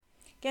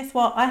Guess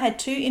what? I had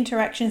two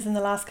interactions in the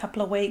last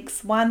couple of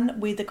weeks, one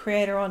with a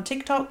creator on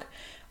TikTok,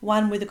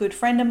 one with a good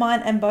friend of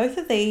mine, and both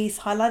of these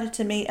highlighted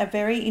to me a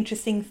very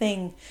interesting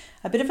thing,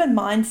 a bit of a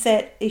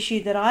mindset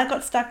issue that I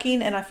got stuck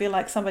in, and I feel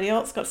like somebody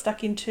else got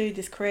stuck into,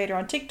 this creator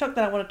on TikTok,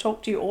 that I want to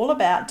talk to you all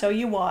about, tell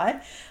you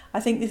why. I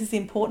think this is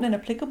important and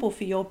applicable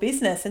for your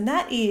business, and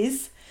that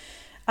is,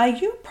 are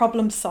you a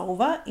problem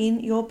solver in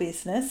your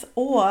business,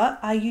 or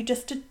are you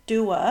just a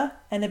doer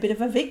and a bit of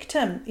a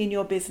victim in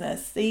your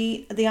business?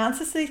 The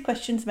answers to these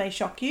questions may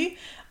shock you.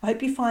 I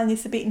hope you find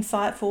this a bit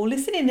insightful.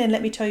 Listen in and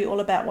let me tell you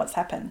all about what's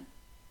happened.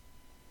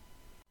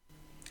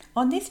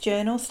 On this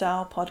journal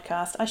style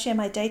podcast, I share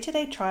my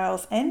day-to-day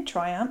trials and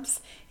triumphs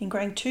in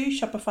growing two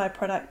Shopify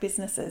product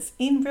businesses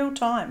in real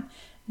time,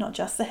 not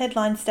just the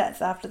headline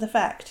stats after the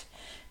fact.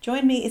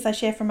 Join me as I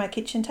share from my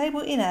kitchen table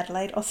in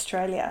Adelaide,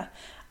 Australia.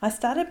 I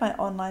started my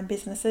online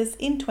businesses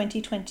in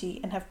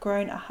 2020 and have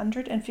grown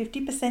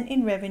 150%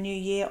 in revenue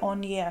year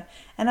on year,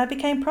 and I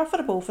became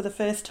profitable for the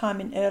first time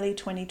in early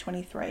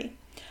 2023.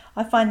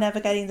 I find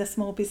navigating the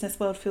small business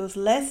world feels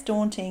less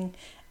daunting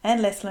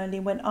and less lonely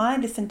when I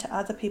listen to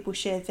other people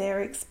share their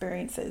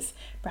experiences.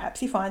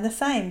 Perhaps you find the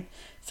same.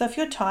 So if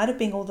you're tired of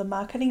being all the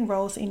marketing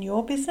roles in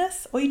your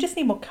business, or you just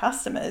need more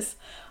customers,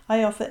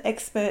 I offer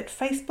expert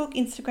Facebook,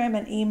 Instagram,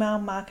 and email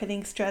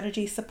marketing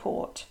strategy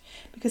support,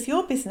 because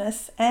your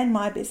business and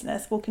my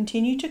business will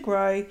continue to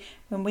grow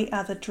when we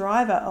are the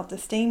driver of the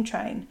steam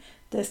train,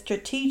 the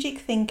strategic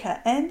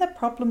thinker and the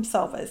problem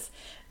solvers,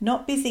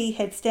 not busy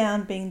heads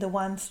down being the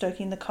one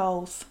stoking the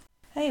coals.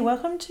 Hey,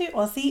 welcome to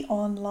Aussie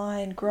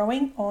Online,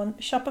 Growing on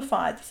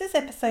Shopify. This is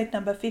episode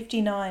number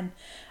 59.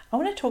 I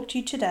want to talk to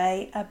you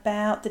today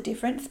about the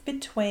difference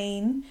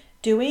between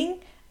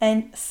doing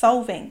and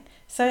solving.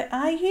 So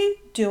are you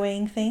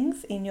doing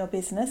things in your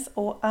business,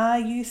 or are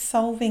you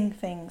solving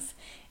things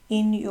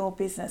in your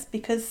business?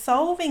 Because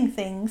solving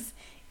things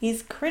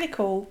is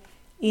critical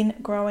in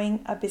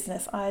growing a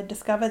business. I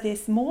discover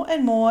this more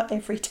and more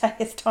every day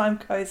as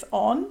time goes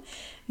on.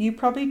 You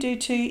probably do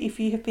too if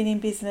you have been in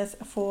business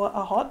for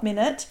a hot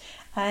minute,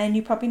 and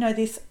you probably know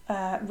this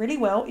really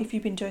well if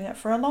you've been doing it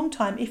for a long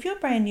time. If you're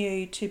brand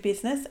new to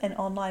business and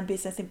online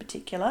business in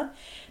particular,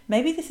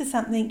 maybe this is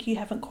something you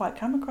haven't quite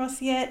come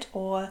across yet,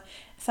 or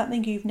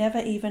something you've never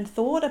even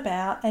thought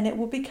about, and it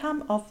will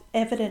become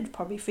evident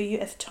probably for you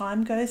as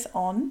time goes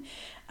on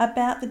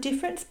about the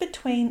difference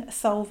between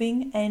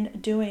solving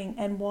and doing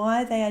and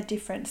why they are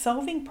different.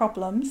 Solving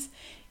problems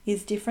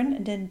is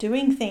different than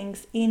doing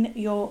things in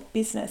your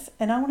business.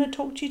 And I want to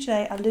talk to you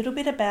today a little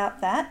bit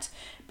about that,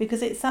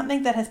 because it's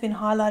something that has been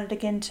highlighted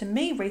again to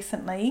me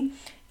recently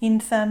in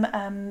some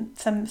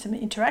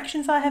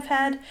interactions I have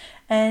had,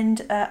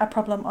 and a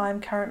problem I'm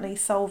currently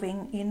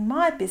solving in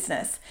my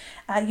business.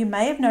 You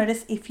may have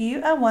noticed, if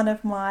you are one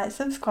of my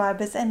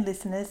subscribers and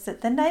listeners,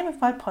 that the name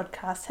of my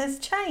podcast has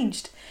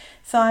changed.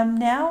 So I'm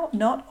now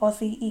not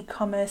Aussie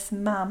e-commerce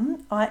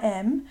mum, I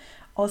am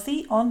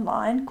Aussie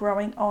Online,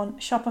 Growing on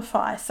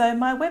Shopify. So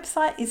my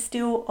website is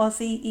still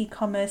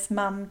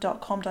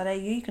aussieecommercemum.com.au.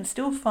 You can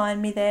still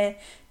find me there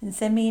and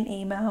send me an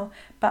email,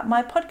 but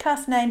my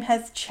podcast name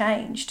has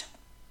changed.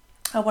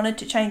 I wanted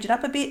to change it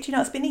up a bit.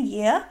 It's been a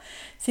year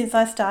since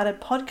I started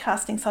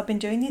podcasting, so I've been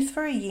doing this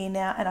for a year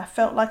now, and I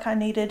felt like I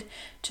needed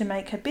to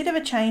make a bit of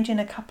a change in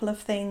a couple of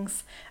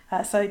things.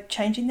 So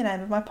changing the name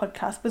of my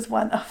podcast was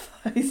one of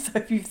those. So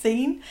if you've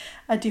seen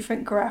a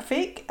different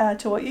graphic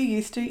to what you're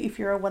used to, if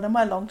you're one of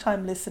my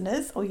long-time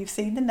listeners, or you've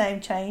seen the name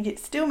change,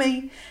 it's still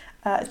me.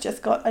 It's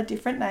just got a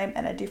different name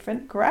and a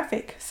different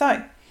graphic.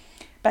 So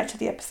back to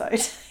the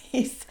episode.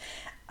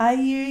 Are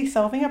you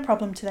solving a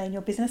problem today in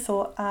your business,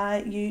 or are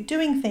you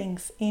doing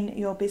things in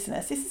your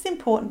business? This is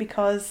important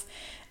because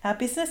our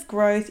business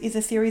growth is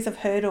a series of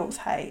hurdles,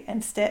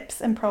 and steps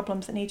and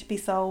problems that need to be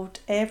solved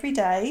every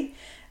day.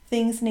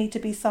 Things need to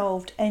be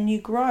solved, and you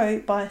grow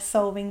by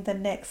solving the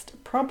next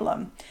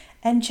problem.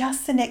 And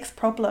just the next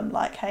problem,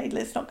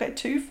 let's not go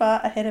too far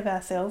ahead of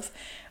ourselves.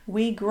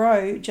 We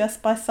grow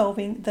just by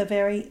solving the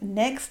very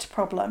next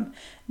problem,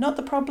 not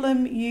the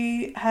problem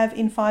you have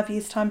in 5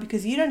 years' time,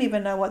 because you don't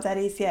even know what that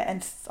is yet,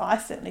 and I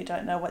certainly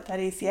don't know what that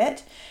is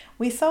yet.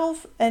 We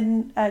solve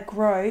and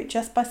grow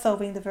just by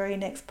solving the very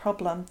next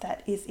problem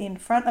that is in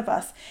front of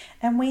us,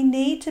 and we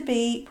need to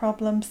be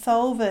problem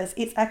solvers.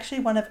 It's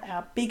actually one of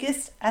our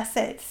biggest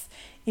assets.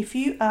 If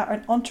you are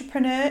an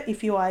entrepreneur,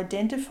 if you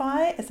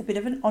identify as a bit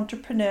of an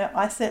entrepreneur,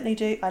 I certainly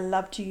do. I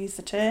love to use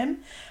the term.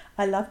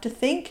 I love to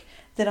think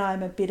that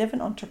I'm a bit of an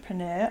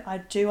entrepreneur. I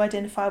do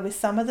identify with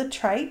some of the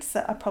traits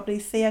that I probably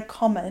see are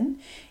common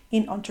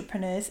in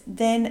entrepreneurs.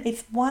 Then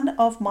it's one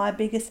of my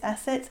biggest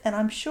assets, and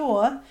I'm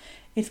sure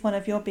it's one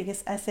of your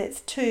biggest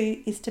assets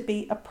too, is to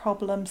be a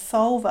problem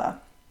solver.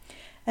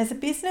 As a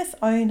business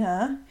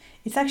owner,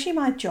 it's actually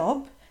my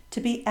job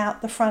to be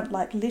out the front,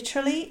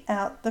 literally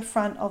out the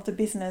front of the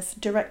business,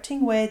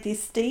 directing where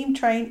this steam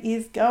train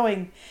is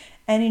going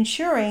and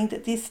ensuring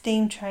that this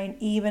steam train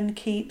even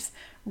keeps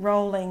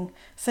rolling.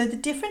 So the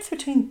difference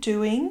between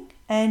doing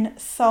and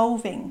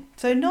solving.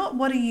 So not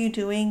what are you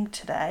doing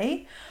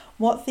today,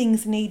 what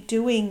things need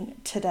doing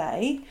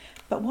today,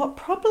 But what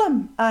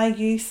problem are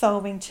you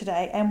solving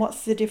today, and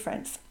what's the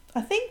difference?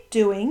 I think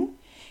doing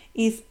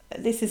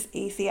this is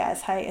easy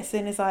as, hey, as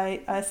soon as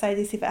I say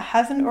this, if it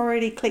hasn't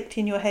already clicked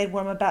in your head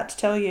what I'm about to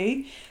tell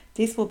you,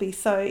 this will be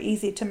so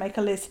easy to make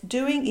a list.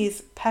 Doing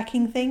is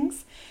packing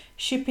things,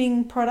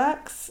 shipping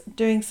products,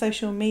 doing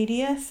social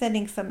media,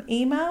 sending some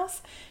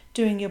emails,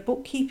 doing your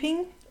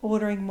bookkeeping,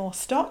 ordering more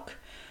stock.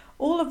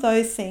 All of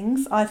those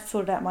things, I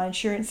sorted out my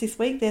insurance this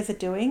week, there's a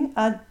doing,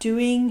 are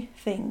doing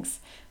things.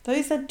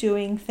 Those are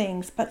doing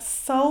things, but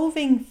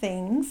solving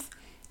things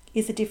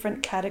is a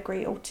different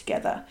category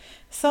altogether.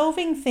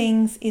 Solving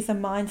things is a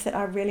mindset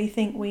I really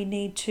think we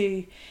need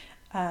to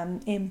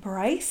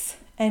embrace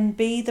and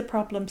be the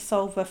problem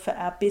solver for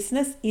our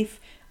business if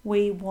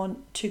we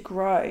want to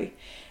grow.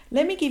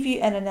 Let me give you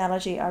an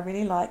analogy. I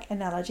really like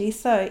analogies.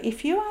 So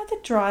if you are the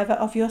driver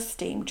of your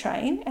steam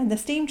train, and the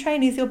steam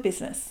train is your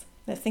business.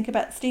 Let's think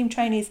about the steam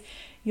train is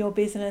your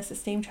business. The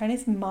steam train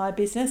is my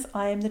business.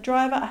 I am the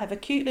driver. I have a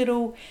cute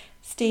little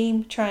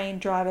steam train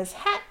driver's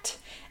hat,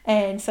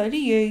 and so do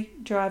you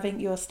driving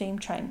your steam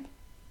train.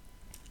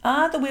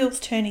 Are the wheels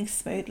turning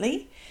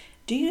smoothly?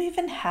 Do you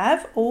even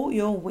have all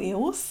your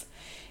wheels?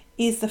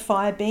 Is the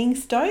fire being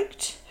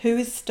stoked? Who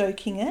is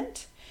stoking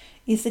it?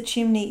 Is the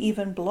chimney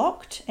even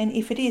blocked? And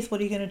if it is, what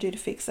are you going to do to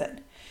fix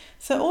it?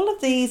 So all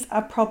of these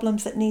are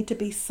problems that need to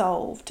be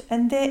solved,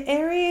 and they're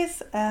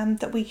areas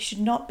that we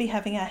should not be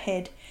having our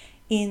head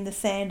in the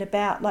sand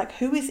about. Like,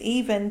 who is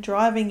even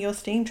driving your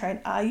steam train?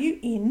 Are you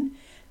in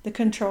the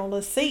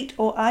controller's seat,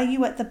 or are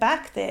you at the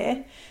back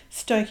there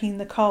stoking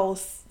the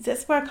coals?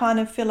 That's where I kind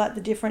of feel like the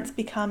difference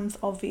becomes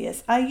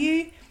obvious. Are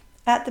you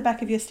at the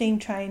back of your steam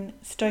train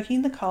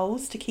stoking the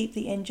coals to keep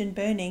the engine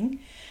burning?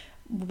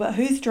 But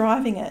who's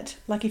driving it?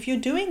 Like, if you're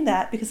doing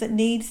that because it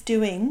needs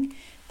doing,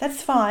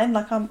 that's fine.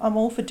 Like, I'm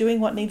all for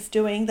doing what needs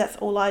doing. That's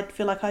all I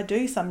feel like I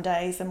do some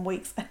days and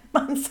weeks and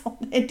months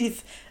on end,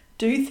 is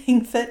do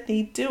things that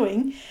need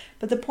doing.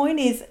 But the point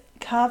is,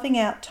 carving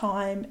out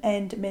time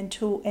and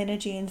mental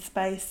energy and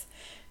space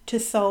to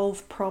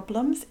solve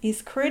problems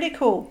is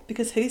critical,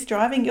 because who's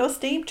driving your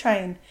steam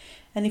train?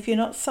 And if you're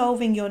not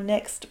solving your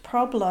next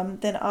problem,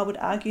 then I would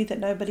argue that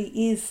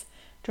nobody is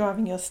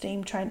driving your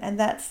steam train, and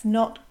that's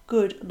not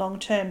good long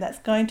term. That's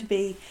going to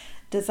be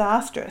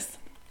disastrous.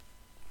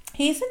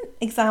 Here's an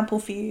example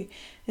for you.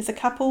 There's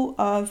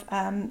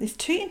there's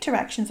 2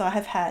 interactions I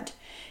have had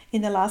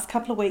in the last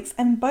couple of weeks,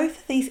 and both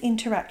of these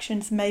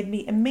interactions made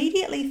me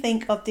immediately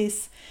think of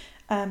this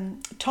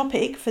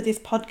topic for this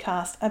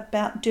podcast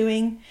about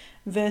doing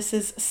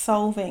versus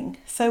solving.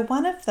 So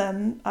one of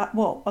them, let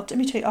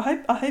me tell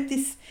you, I hope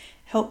this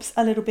helps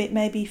a little bit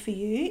maybe for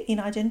you in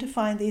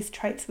identifying these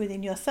traits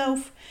within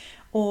yourself,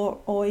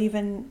 or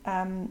even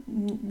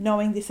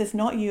knowing this is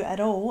not you at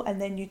all,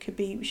 and then you could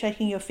be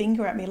shaking your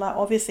finger at me like,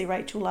 obviously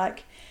Rachel,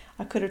 like,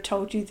 I could have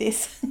told you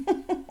this.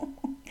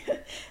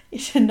 You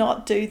should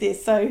not do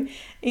this. So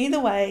either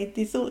way,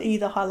 this will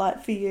either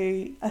highlight for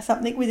you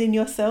something within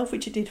yourself,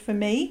 which it did for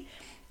me,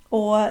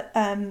 or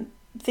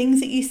things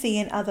that you see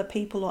in other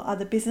people or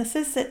other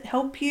businesses that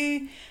help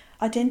you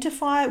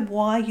identify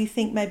why you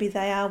think maybe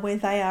they are where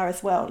they are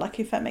as well, like,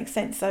 if that makes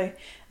sense. So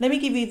let me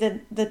give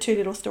you the 2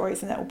 little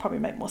stories, and that will probably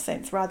make more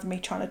sense rather than me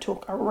trying to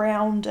talk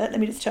around it. Let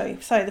me just tell you.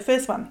 So the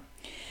first one.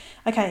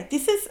 Okay,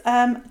 this is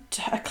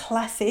a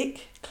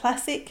classic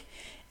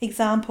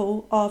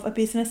example of a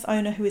business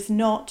owner who is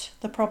not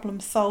the problem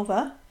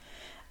solver.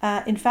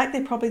 In fact,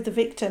 they're probably the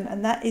victim,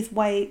 and that is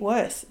way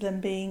worse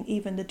than being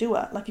even the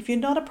doer. Like, if you're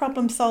not a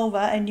problem solver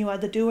and you are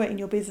the doer in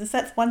your business,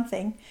 that's one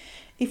thing.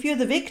 If you're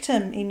the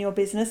victim in your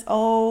business,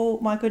 oh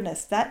my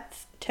goodness,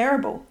 that's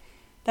terrible.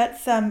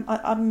 That's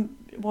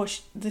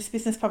this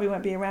business probably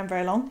won't be around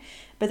very long,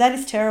 but that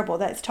is terrible.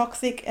 That's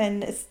toxic,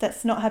 and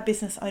that's not how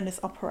business owners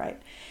operate.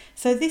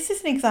 So this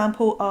is an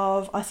example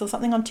of, I saw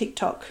something on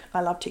TikTok.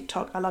 I love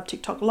TikTok. I love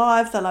TikTok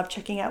lives. I love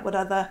checking out what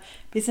other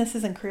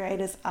businesses and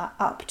creators are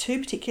up to,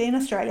 particularly in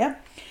Australia.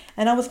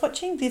 And I was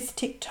watching this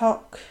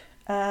TikTok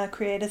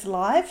creators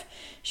live.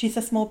 She's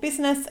a small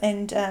business,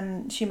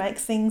 and she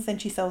makes things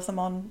and she sells them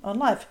on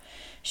live.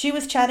 She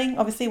was chatting,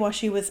 obviously, while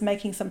she was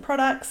making some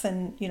products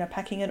and,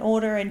 packing an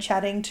order and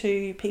chatting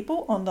to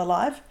people on the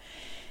live.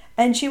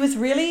 And she was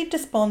really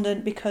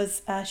despondent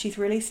because she's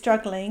really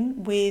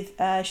struggling with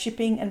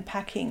shipping and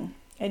packing,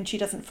 and she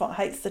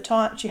hates the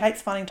time. She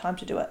hates finding time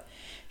to do it.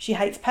 She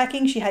hates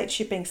packing. She hates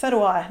shipping. So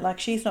do I.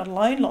 Like, she's not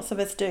alone. Lots of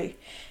us do.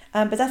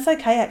 But that's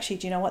okay, actually.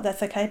 Do you know what?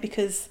 That's okay,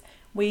 because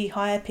we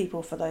hire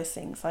people for those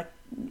things. Like,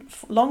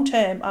 long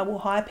term, I will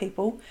hire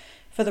people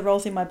for the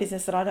roles in my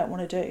business that I don't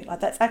want to do. Like,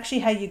 that's actually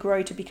how you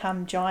grow to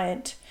become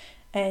giant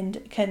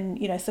and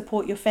can,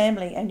 support your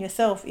family and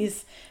yourself,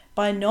 is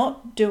by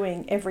not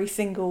doing every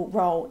single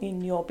role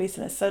in your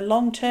business. So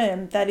long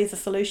term, that is a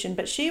solution.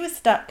 But she was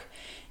stuck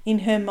in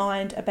her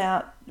mind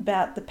about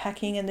the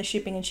packing and the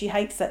shipping, and she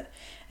hates it.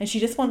 And she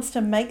just wants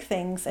to make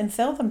things and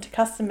sell them to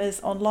customers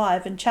on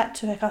live and chat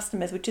to her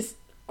customers, which is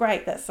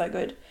great. That's so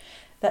good.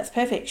 That's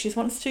perfect. She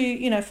wants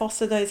to,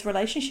 foster those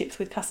relationships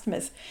with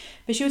customers.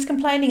 But she was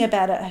complaining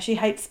about it. She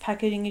hates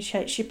packaging and she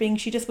hates shipping.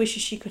 She just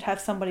wishes she could have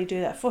somebody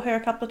do that for her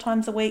a couple of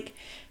times a week.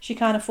 She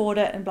can't afford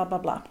it and blah, blah,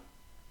 blah.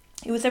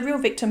 It was a real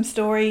victim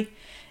story.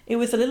 It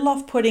was a little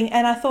off-putting.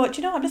 And I thought,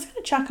 I'm just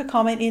going to chuck a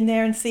comment in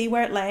there and see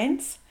where it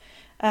lands.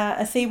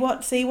 See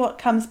what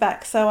comes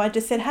back. So I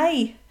just said,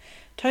 hey,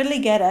 totally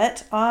get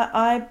it.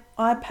 I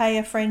pay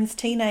a friend's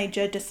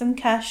teenager just some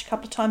cash a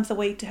couple of times a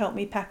week to help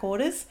me pack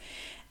orders.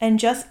 And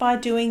just by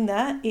doing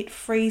that, it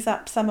frees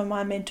up some of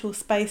my mental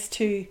space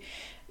to,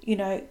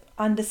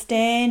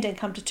 understand and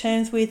come to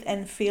terms with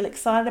and feel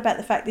excited about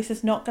the fact this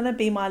is not going to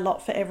be my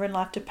lot forever in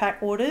life to pack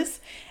orders.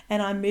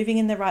 And I'm moving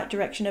in the right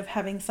direction of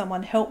having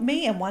someone help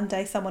me. And one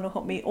day someone will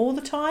help me all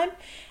the time.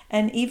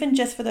 And even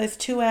just for those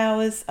 2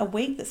 hours a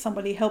week that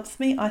somebody helps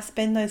me, I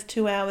spend those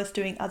 2 hours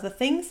doing other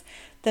things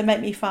that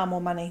make me far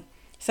more money.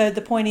 So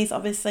the point is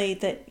obviously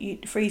that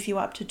it frees you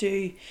up to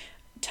do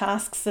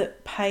tasks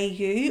that pay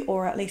you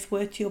or at least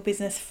worth your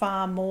business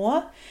far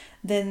more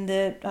than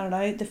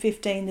the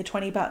 15, the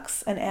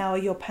 $20 an hour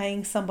you're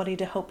paying somebody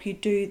to help you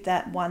do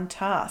that one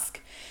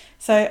task.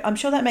 So I'm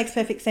sure that makes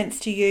perfect sense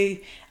to you.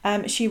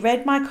 She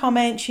read my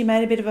comment, she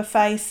made a bit of a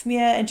face,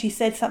 and she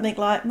said something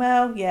like,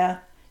 well, yeah,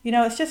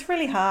 it's just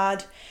really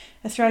hard.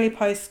 Australia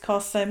Post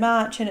costs so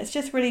much and it's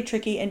just really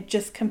tricky, and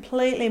just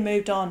completely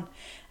moved on.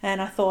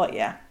 And I thought,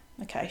 yeah,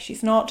 okay,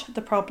 she's not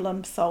the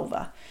problem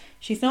solver.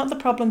 She's not the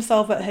problem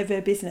solver of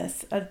her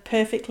business. A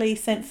perfectly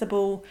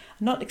sensible,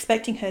 I'm not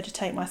expecting her to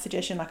take my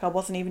suggestion, like I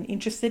wasn't even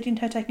interested in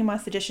her taking my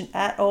suggestion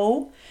at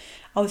all.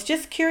 I was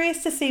just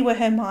curious to see where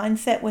her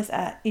mindset was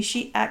at. Is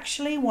she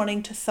actually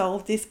wanting to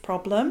solve this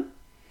problem,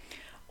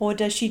 or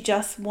does she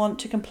just want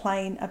to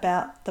complain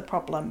about the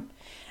problem?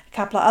 A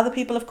couple of other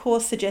people, of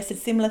course, suggested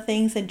similar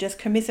things and just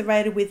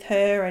commiserated with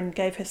her and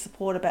gave her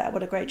support about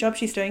what a great job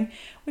she's doing,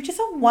 which is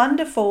all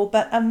wonderful,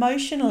 but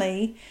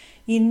emotionally,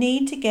 you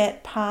need to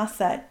get past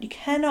that. You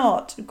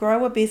cannot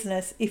grow a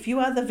business if you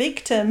are the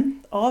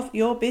victim of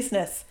your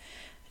business.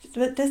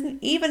 It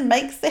doesn't even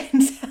make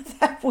sense how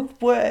that would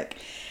work.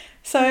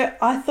 So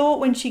I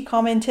thought when she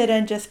commented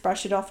and just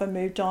brushed it off and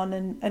moved on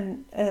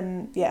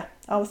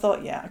I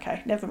thought, yeah,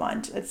 okay, never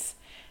mind.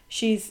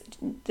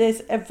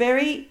 There's a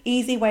very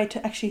easy way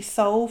to actually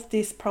solve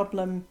this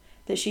problem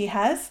that she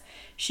has.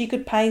 She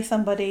could pay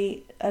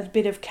somebody a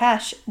bit of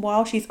cash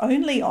while she's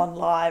only on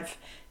live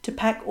to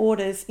pack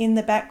orders in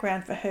the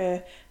background for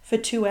her for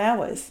 2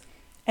 hours.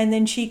 And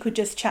then she could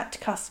just chat to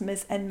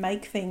customers and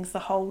make things the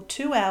whole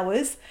 2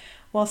 hours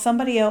while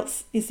somebody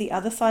else is the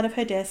other side of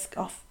her desk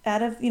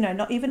out of,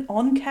 not even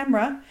on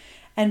camera,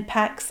 and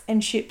packs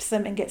and ships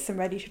them and gets them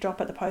ready to drop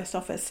at the post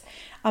office.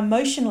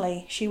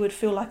 Emotionally, she would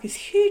feel like this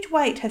huge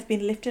weight has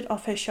been lifted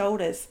off her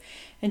shoulders,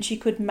 and she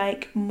could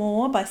make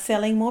more by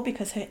selling more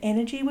because her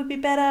energy would be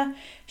better.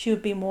 She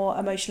would be more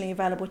emotionally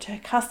available to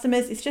her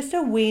customers. It's just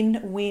a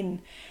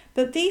win-win.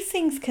 But these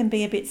things can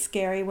be a bit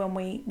scary when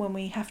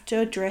we have to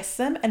address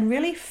them and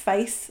really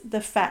face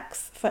the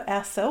facts for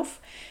ourselves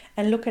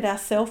and look at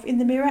ourselves in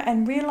the mirror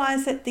and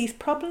realize that these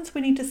problems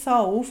we need to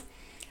solve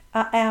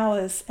are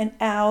ours and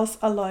ours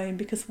alone,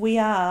 because we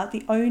are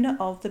the owner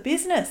of the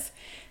business.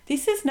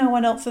 This is no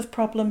one else's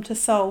problem to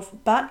solve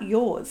but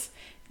yours.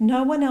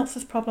 No one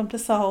else's problem to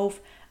solve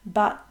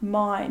but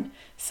mine.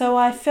 So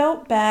I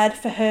felt bad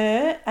for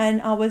her,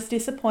 and I was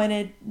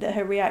disappointed that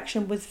her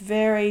reaction was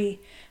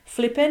very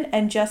flippant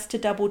and just to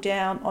double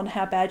down on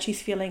how bad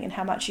she's feeling and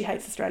how much she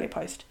hates Australia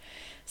Post.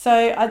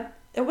 So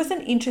it was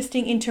an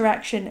interesting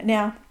interaction.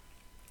 Now,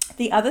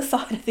 the other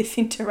side of this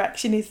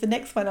interaction is the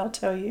next one I'll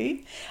tell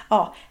you.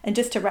 Oh, and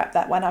just to wrap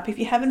that one up, if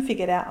you haven't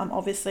figured out, I'm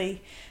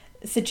obviously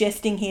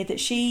suggesting here that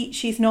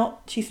she's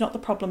not the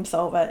problem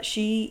solver.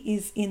 She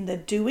is in the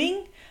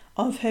doing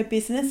of her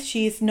business.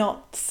 She is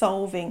not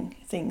solving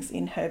things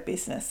in her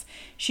business.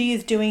 She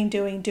is doing.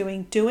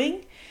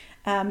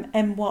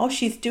 And while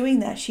she's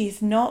doing that,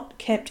 she's not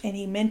kept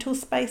any mental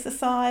space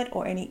aside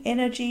or any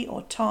energy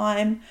or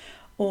time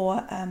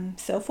or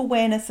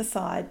self-awareness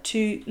aside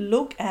to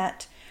look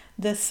at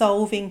the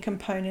solving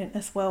component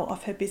as well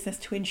of her business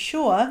to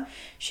ensure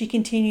she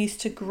continues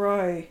to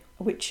grow,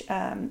 which,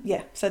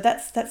 so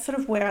that's sort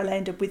of where I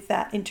landed with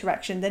that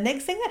interaction. The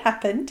next thing that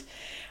happened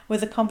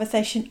was a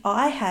conversation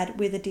I had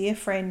with a dear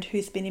friend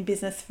who's been in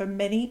business for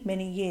many,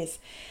 many years.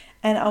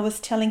 And I was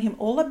telling him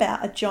all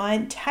about a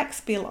giant tax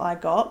bill I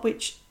got,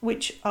 which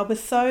I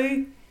was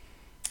so...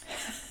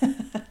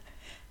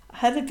 I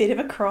had a bit of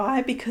a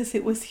cry because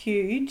it was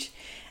huge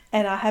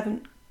and I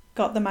haven't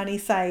got the money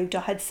saved.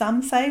 I had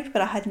some saved,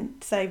 but I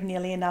hadn't saved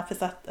nearly enough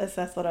as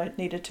I thought I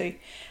needed to.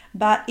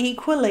 But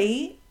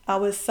equally, I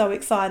was so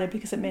excited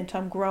because it meant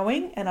I'm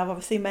growing and I've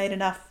obviously made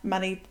enough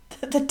money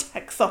that the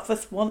tax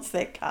office wants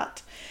their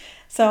cut.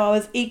 So I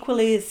was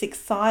equally as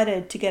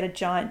excited to get a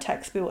giant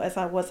tax bill as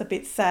I was a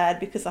bit sad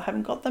because I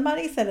haven't got the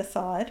money set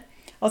aside.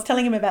 I was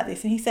telling him about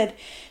this and he said,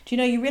 do you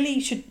know, you really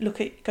should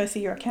go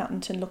see your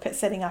accountant and look at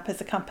setting up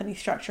as a company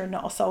structure and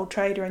not a sole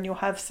trader, and you'll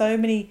have so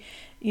many,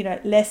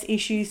 less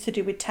issues to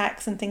do with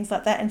tax and things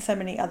like that and so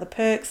many other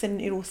perks, and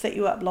it'll set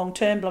you up long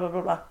term, blah, blah,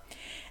 blah, blah.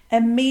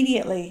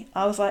 Immediately,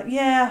 I was like,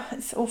 yeah,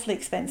 it's awfully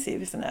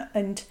expensive, isn't it?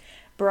 And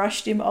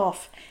brushed him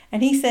off.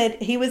 And he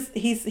said he was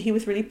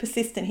really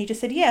persistent. He just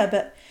said, yeah,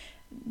 but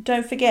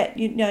don't forget,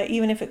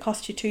 even if it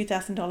costs you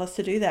 $2,000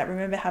 to do that,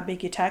 remember how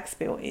big your tax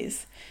bill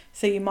is.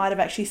 So you might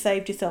have actually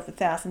saved yourself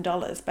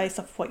 $1,000 based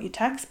off what your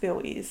tax bill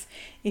is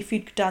if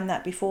you'd done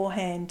that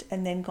beforehand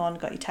and then gone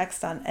and got your tax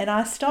done. And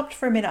I stopped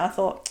for a minute. I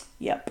thought,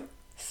 yep,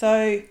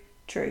 so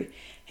true.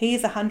 He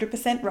is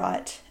 100%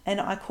 right.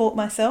 And I caught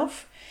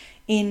myself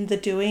in the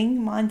doing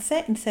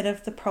mindset instead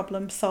of the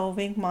problem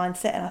solving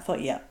mindset. And I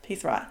thought, yeah,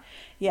 he's right.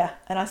 Yeah.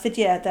 And I said,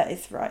 yeah, that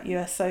is right. You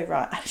are so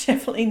right. I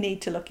definitely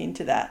need to look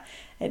into that.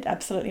 It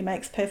absolutely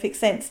makes perfect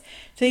sense.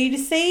 So you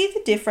just see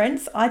the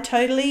difference.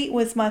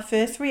 My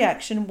first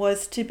reaction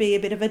was to be a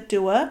bit of a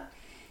doer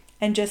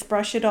and just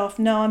brush it off.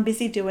 No, I'm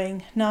busy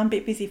doing. No, I'm a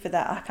bit busy for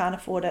that. I can't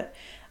afford it.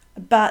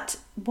 But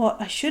what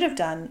I should have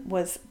done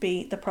was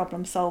be the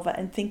problem solver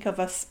and think of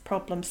a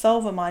problem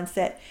solver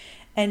mindset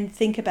and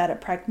think about it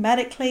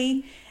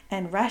pragmatically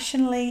and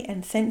rationally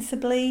and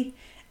sensibly,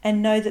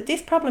 and know that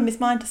this problem is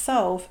mine to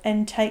solve,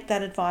 and take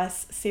that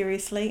advice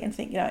seriously and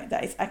think,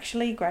 that is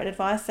actually great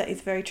advice. That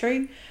is very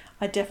true.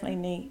 I definitely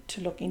need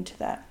to look into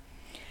that.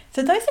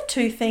 So those are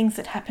two things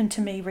that happened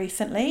to me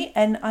recently,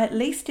 and I at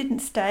least didn't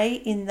stay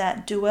in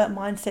that doer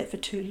mindset for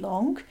too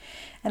long.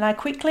 And I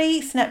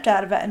quickly snapped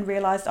out of it and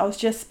realized I was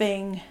just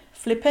being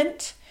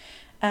flippant,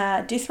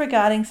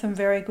 disregarding some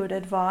very good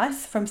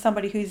advice from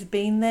somebody who's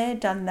been there,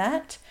 done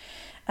that.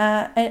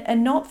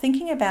 And not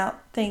thinking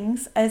about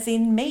things as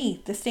in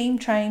me, the steam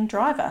train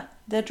driver.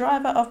 The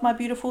driver of my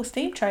beautiful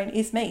steam train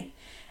is me.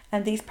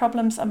 And these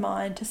problems are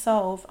mine to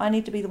solve. I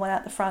need to be the one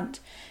out the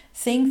front,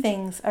 seeing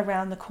things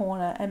around the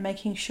corner and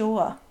making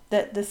sure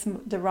that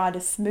the ride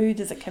is smooth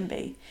as it can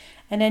be,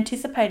 and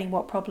anticipating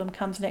what problem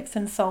comes next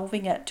and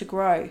solving it to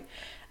grow,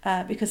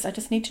 because I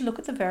just need to look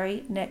at the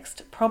very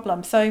next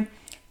problem. So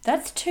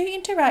that's two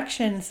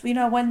interactions.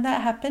 When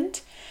that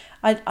happened,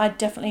 I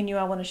definitely knew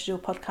I wanted to do a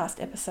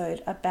podcast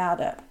episode about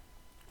it,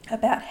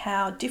 about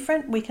how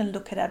different we can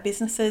look at our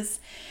businesses,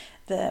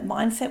 the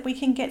mindset we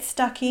can get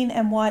stuck in,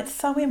 and why it's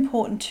so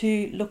important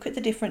to look at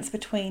the difference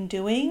between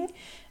doing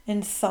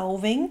and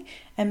solving,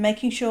 and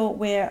making sure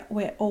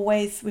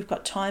we've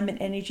got time and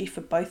energy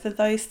for both of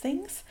those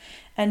things,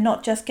 and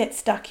not just get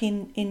stuck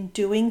in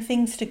doing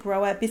things to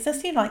grow our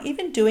business.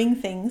 Even doing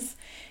things,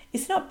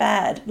 it's not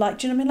bad. Do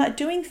you know what I mean?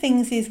 Doing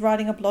things is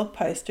writing a blog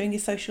post, doing your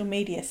social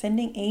media,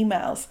 sending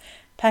emails,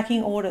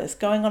 packing orders,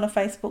 going on a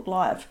Facebook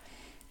Live.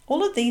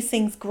 All of these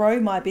things grow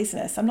my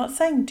business. I'm not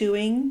saying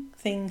doing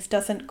things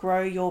doesn't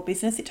grow your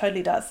business. It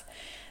totally does.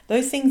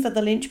 Those things are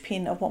the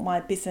linchpin of what my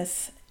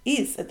business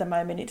is at the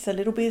moment. It's a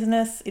little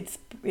business. It's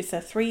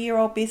a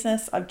 3-year-old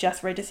business. I've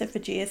just registered for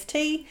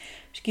GST,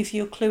 which gives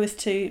you a clue as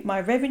to my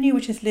revenue,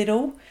 which is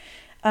little.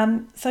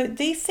 So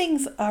these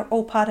things are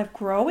all part of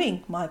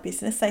growing my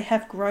business. They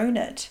have grown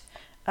it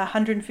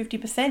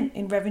 150%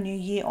 in revenue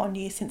year on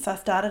year since I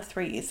started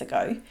 3 years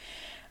ago.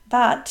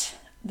 But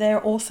there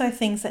are also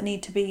things that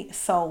need to be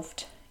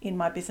solved in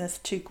my business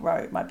to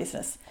grow my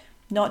business,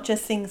 not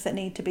just things that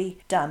need to be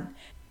done.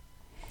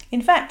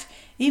 In fact,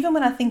 even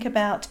when I think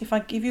about, if I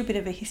give you a bit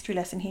of a history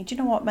lesson here, do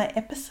you know what? My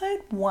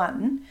episode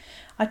 1,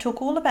 I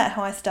talk all about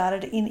how I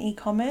started in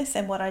e-commerce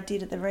and what I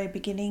did at the very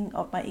beginning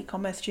of my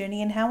e-commerce journey,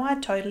 and how I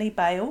totally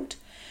bailed.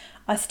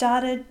 I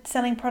started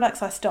selling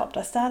products, I stopped.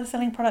 I started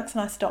selling products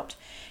and I stopped.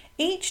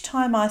 Each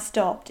time I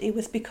stopped, it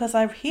was because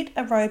I hit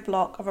a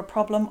roadblock of a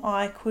problem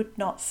I could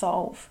not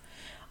solve.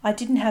 I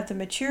didn't have the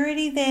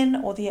maturity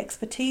then, or the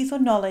expertise or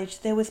knowledge.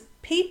 There was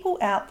people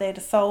out there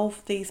to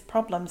solve these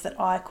problems that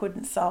I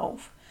couldn't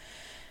solve.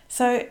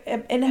 So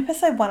in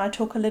episode 1, I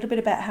talk a little bit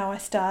about how I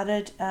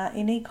started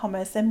in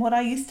e-commerce and what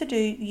I used to do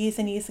years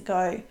and years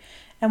ago,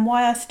 and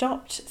why I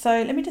stopped.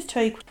 So let me just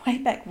tell you, way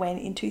back when,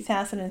 in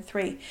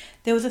 2003,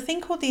 there was a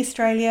thing called the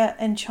Australia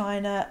and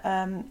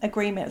China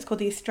Agreement. It's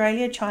called the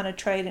Australia-China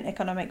Trade and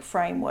Economic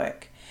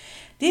Framework.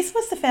 This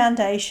was the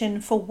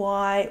foundation for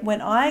why,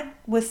 when I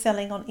was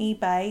selling on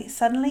eBay,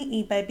 suddenly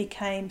eBay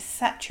became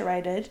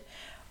saturated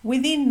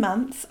within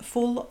months,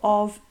 full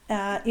of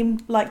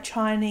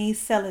Chinese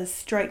sellers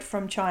straight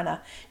from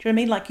China. Do you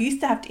know what I mean? You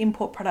used to have to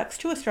import products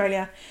to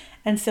Australia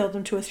and sell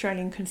them to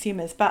Australian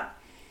consumers. But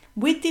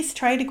with this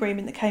trade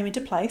agreement that came into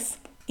place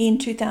in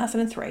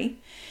 2003,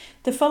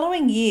 the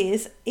following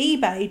years,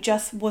 eBay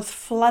just was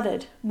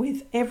flooded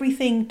with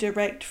everything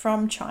direct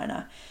from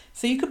China.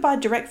 So you could buy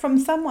direct from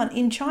someone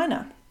in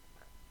China.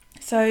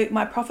 So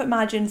my profit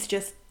margins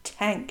just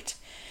tanked.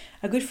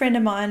 A good friend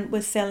of mine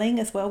was selling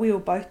as well. We were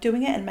both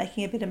doing it and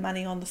making a bit of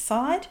money on the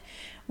side.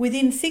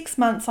 Within 6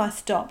 months, I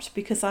stopped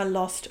because I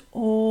lost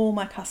all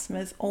my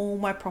customers, all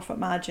my profit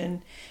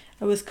margin.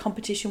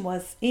 Competition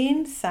was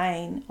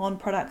insane on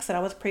products that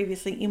I was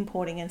previously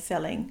importing and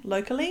selling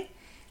locally.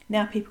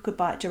 Now people could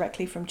buy it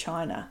directly from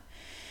China.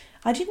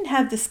 I didn't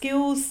have the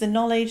skills, the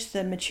knowledge,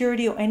 the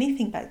maturity or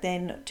anything back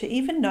then to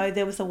even know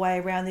there was a way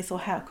around this or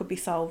how it could be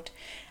solved.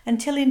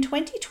 Until in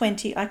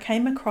 2020, I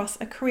came across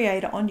a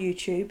creator on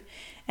YouTube,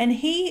 and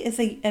he is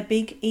a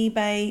big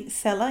eBay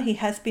seller. He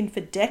has been for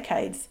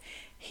decades.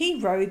 He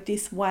rode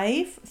this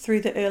wave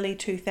through the early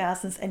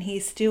 2000s and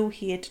he's still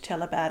here to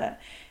tell about it.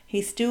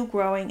 He's still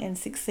growing and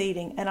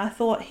succeeding. And I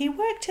thought, he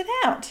worked it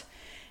out.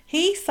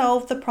 He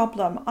solved the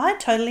problem. I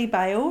totally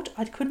bailed.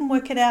 I couldn't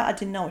work it out. I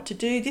didn't know what to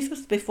do. This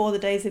was before the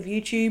days of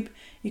YouTube.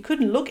 You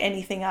couldn't look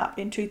anything up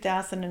in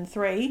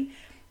 2003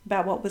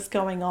 about what was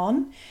going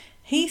on.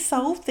 He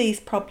solved these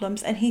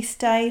problems and he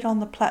stayed on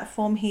the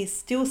platform. He is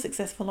still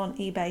successful on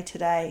eBay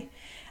today.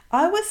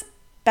 I was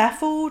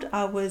baffled.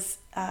 I was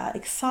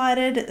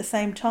excited at the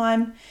same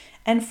time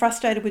and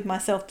frustrated with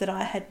myself that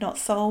I had not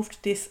solved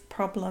this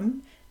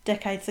problem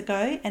decades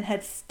ago and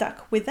had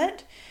stuck with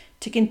it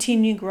to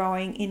continue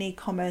growing in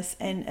e-commerce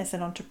and as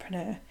an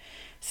entrepreneur.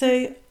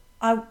 So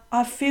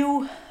I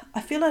feel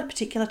a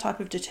particular type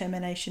of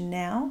determination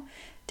now,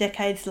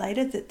 decades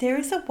later, that there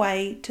is a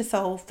way to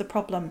solve the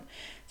problem.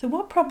 So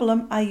what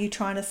problem are you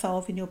trying to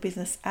solve in your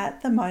business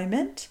at the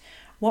moment?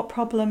 What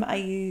problem are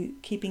you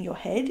keeping your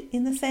head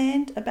in the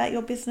sand about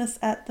your business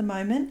at the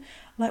moment?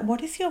 Like,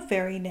 what is your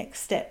very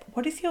next step?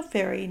 What is your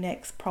very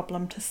next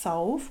problem to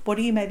solve? What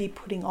are you maybe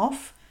putting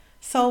off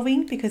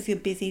solving because you're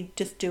busy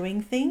just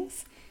doing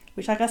things?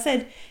 Which, like I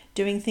said,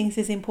 doing things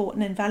is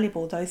important and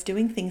valuable. Those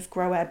doing things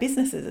grow our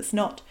businesses. It's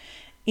not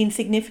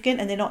insignificant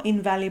and they're not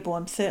invaluable.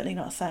 I'm certainly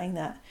not saying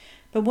that.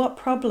 But what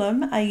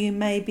problem are you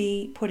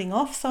maybe putting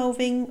off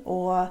solving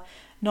or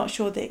not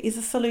sure there is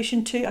a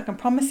solution to? I can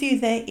promise you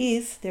there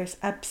is. There's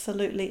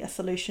absolutely a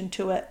solution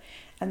to it.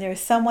 And there is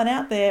someone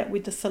out there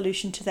with the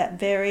solution to that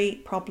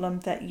very problem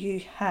that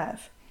you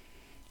have.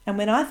 And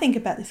when I think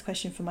about this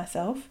question for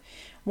myself,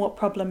 what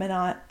problem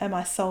am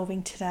I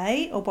solving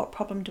today, or what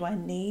problem do I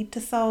need to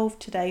solve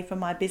today for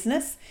my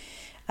business?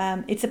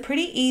 It's a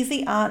pretty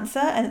easy answer,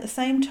 and at the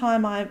same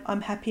time,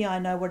 I'm happy I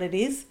know what it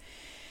is.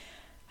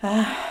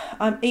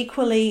 I'm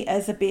equally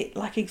as a bit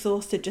like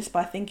exhausted just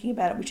by thinking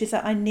about it, which is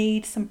that I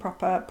need some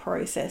proper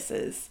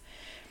processes.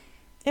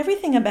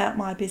 Everything about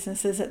my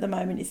businesses at the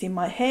moment is in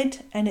my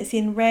head and it's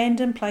in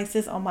random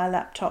places on my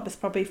laptop. There's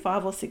probably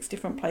 5 or 6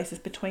 different places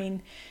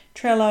between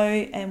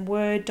Trello and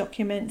Word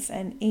documents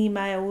and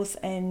emails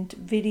and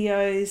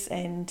videos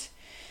and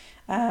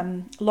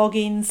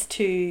logins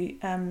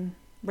to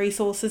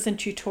resources and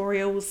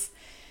tutorials.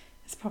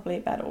 It's probably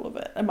about all of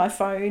it. And my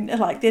phone,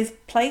 like there's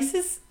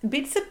places,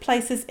 bits of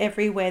places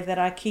everywhere that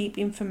I keep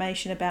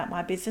information about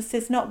my business.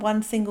 There's not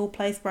one single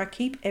place where I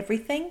keep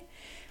everything.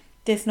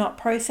 There's not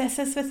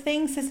processes for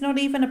things. There's not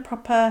even a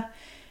proper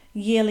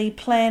yearly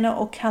planner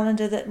or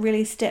calendar that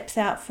really steps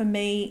out for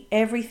me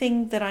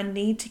everything that I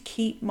need to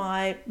keep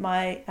my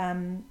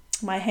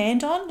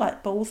hand on,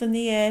 like balls in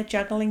the air,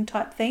 juggling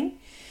type thing.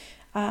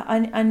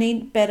 I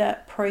need better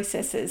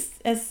processes.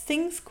 As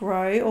things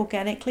grow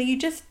organically, you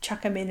just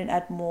chuck them in and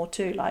add more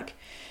to. Like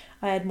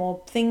I add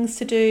more things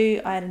to do,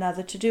 I add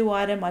another to-do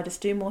item, I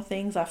just do more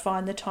things, I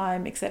find the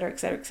time, etc.,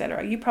 etc.,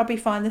 etc. You probably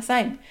find the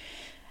same.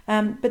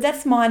 But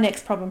that's my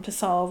next problem to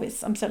solve.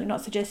 I'm certainly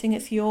not suggesting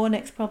it's your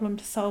next problem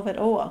to solve at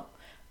all.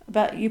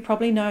 But you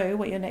probably know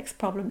what your next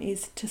problem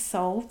is to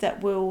solve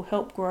that will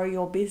help grow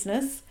your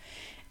business.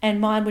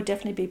 And mine would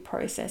definitely be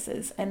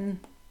processes.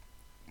 And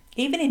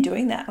even in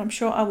doing that, I'm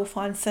sure I will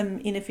find some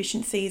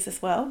inefficiencies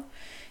as well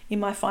in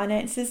my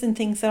finances and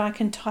things that I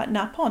can tighten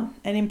up on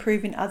and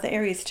improve in other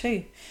areas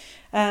too.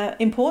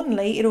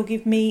 Importantly, it'll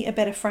give me a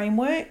better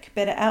framework,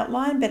 better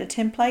outline, better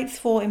templates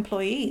for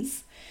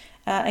employees.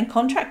 And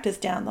contractors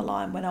down the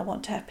line when I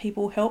want to have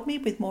people help me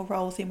with more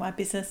roles in my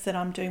business than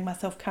I'm doing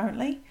myself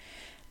currently,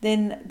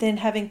 then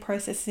having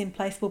processes in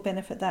place will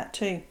benefit that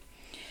too.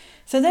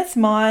 So that's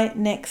my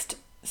next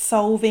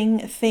solving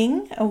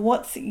thing.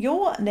 What's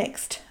your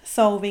next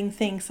solving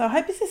thing? So I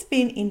hope this has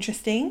been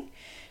interesting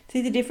to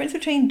see the difference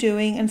between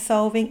doing and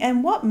solving,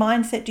 and what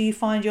mindset do you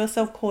find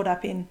yourself caught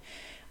up in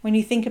when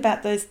you think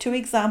about those 2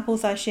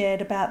 examples I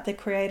shared about the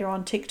creator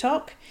on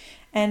TikTok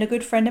and a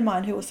good friend of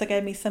mine who also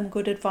gave me some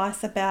good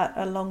advice about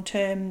a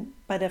long-term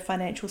better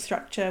financial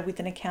structure with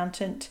an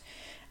accountant.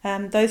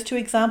 Those 2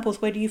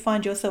 examples, where do you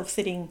find yourself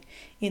sitting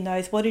in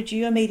those? What did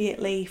you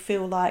immediately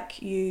feel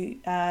like you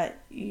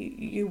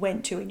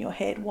went to in your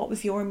head? What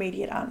was your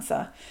immediate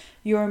answer,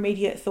 your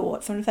immediate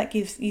thoughts? I wonder if that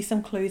gives you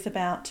some clues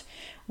about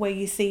where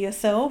you see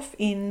yourself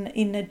in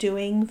a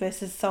doing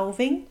versus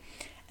solving.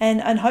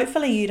 And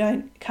hopefully you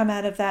don't come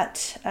out of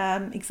that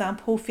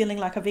example feeling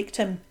like a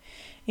victim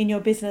in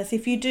your business.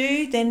 If you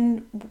do,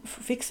 then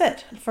fix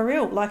it for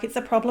real. Like it's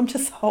a problem to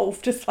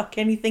solve, just like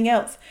anything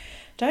else.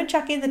 Don't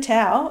chuck in the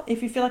towel.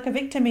 If you feel like a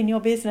victim in your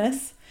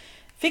business,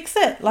 fix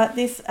it. Like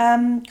this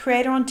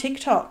creator on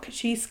TikTok,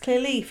 she's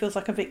clearly feels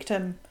like a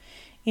victim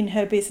in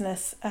her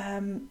business.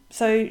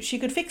 So she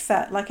could fix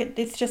that. Like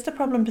it's just a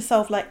problem to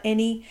solve, like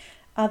any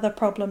other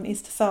problem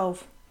is to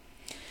solve.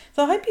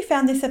 So I hope you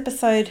found this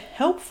episode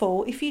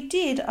helpful. If you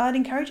did, I'd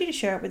encourage you to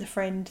share it with a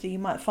friend that you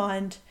might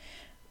find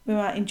we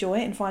might enjoy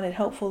it and find it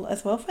helpful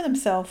as well for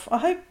themselves. I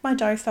hope my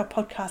Diary Style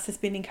podcast has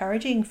been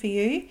encouraging for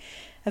you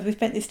as we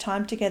spent this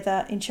time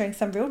together in sharing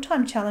some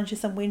real-time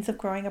challenges and wins of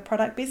growing a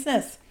product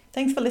business.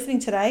 Thanks for listening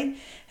today.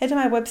 Head to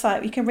my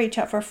website. You can reach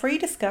out for a free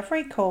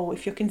discovery call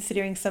if you're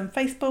considering some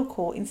Facebook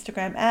or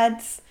Instagram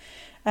ads.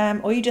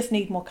 or you just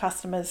need more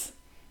customers.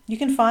 You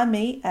can find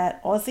me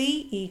at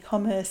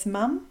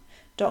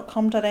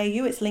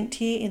AussieEcommerceMum.com.au. It's linked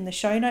here in the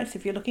show notes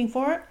if you're looking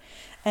for it.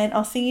 And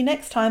I'll see you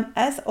next time.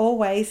 As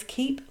always,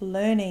 keep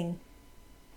learning.